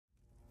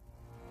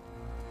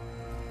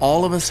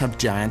All of us have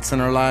giants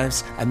in our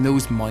lives and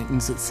those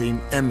mountains that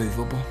seem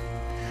immovable.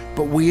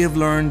 But we have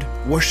learned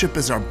worship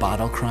is our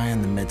battle cry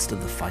in the midst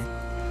of the fight.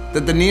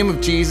 That the name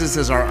of Jesus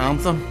is our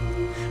anthem.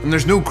 And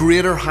there's no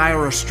greater, higher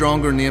or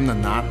stronger name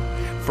than that.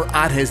 For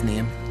at his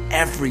name,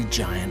 every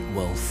giant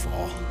will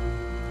fall.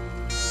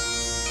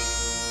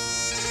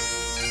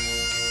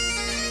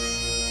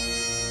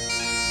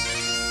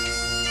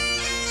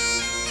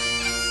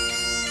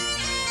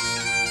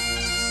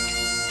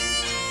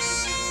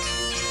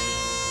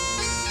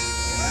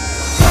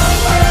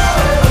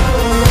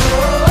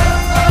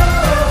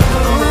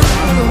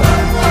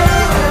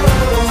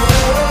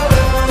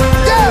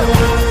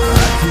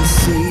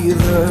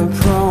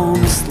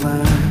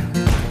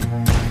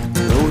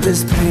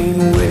 There's pain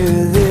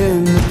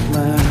within the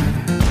plan.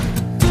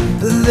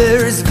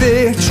 There is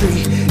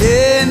victory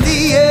in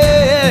the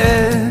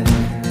end.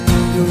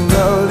 Your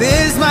love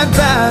is my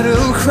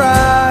battle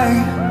cry.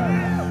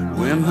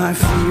 When my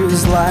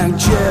fears like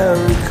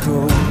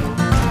Jericho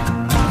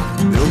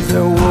built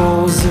their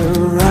walls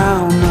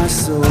around my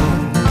soul.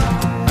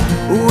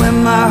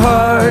 When my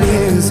heart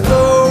is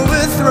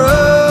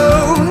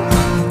overthrown,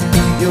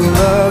 your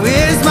love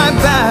is my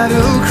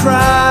battle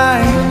cry.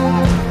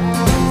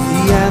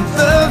 The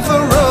anthem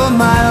for all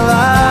my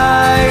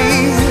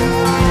life.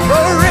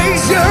 Oh,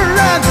 raise your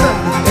anthem.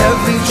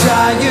 Every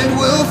giant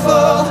will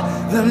fall.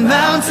 The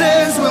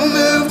mountains will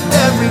move.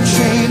 Every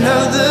chain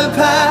of the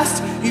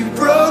past you've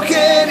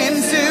broken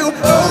into.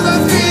 Oh, the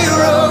fear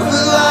of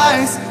the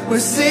lies. We're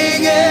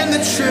singing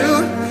the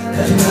truth.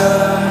 And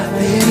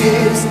nothing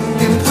is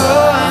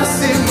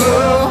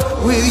impossible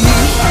with you.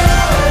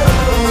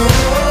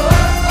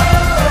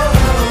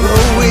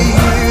 Oh, with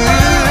you.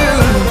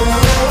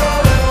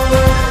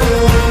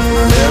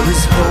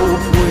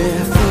 Hope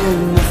within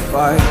the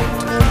fight,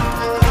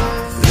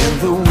 in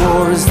the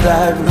wars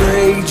that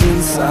rage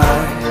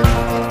inside.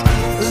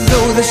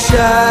 Though the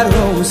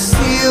shadows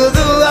steal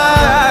the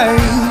light,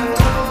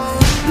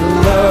 your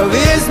love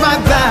is my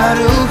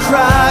battle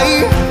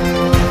cry.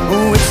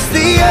 Oh, it's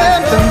the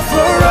anthem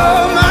for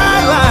all my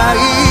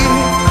life.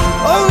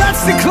 Oh,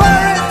 let's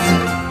declare it.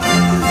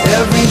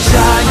 Every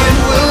giant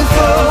will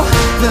fall.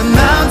 The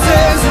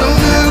mountains will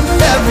move.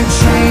 Every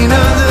chain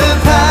of the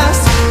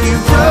past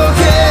you've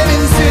broken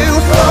into.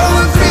 All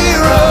the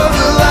fear of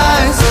the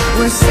lies.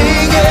 We're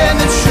singing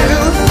the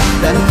truth.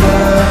 That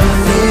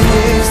nothing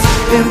is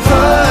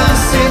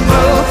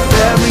impossible.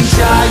 Every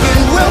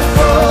giant will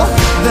fall.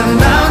 The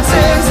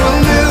mountains will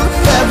move.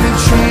 Every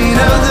chain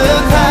of the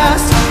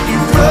past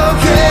you've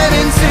broken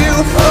into.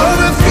 All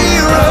the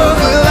fear of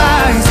the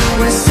lies.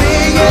 We're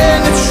singing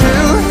the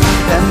truth.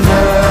 That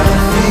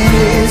nothing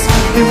is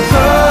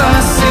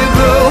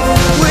impossible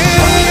with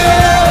you.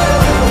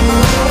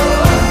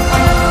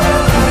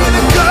 You're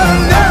the God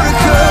of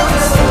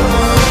miracles.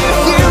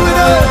 You're here with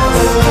us.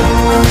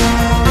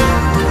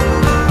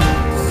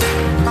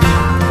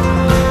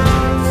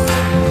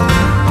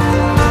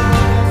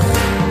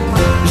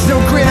 There's no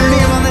greater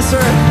name on this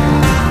earth.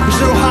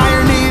 There's no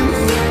higher name.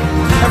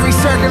 Every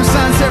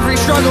circumstance, every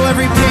struggle,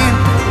 every pain,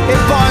 it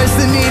bows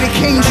the knee to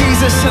King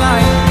Jesus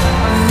tonight.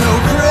 No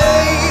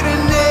greater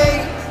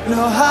name,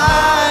 no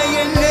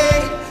higher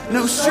name,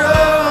 no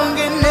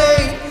stronger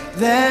name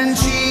than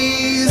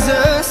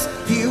Jesus.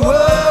 You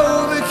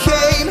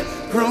overcame,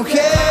 broke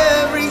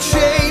every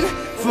chain,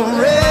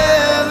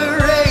 forever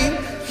reign.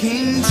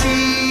 King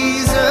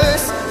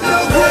Jesus, no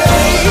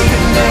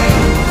greater name,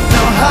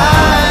 no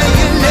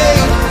higher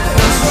name,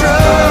 no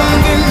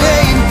stronger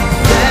name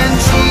than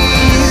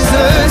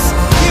Jesus.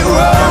 You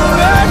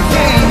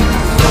overcame,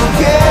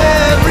 broke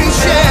every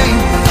chain,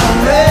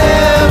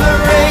 forever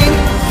reign.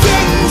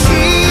 King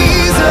Jesus.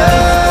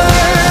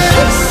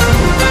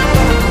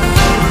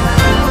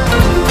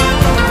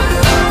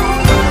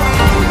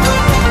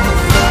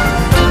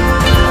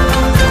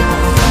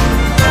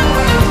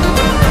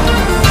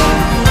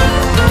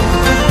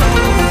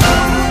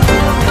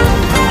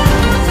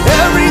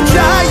 Every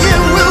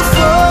giant will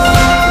fall.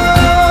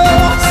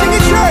 Sing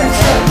it, church.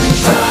 Every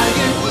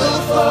giant will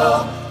fall.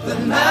 The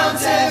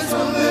mountains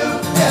will move.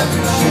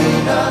 Every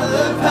chain of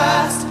the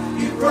past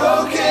you've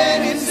broken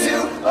into.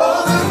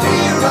 All the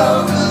fear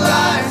of the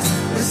lies.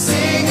 We're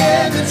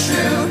singing the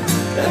truth.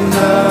 And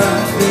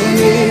nothing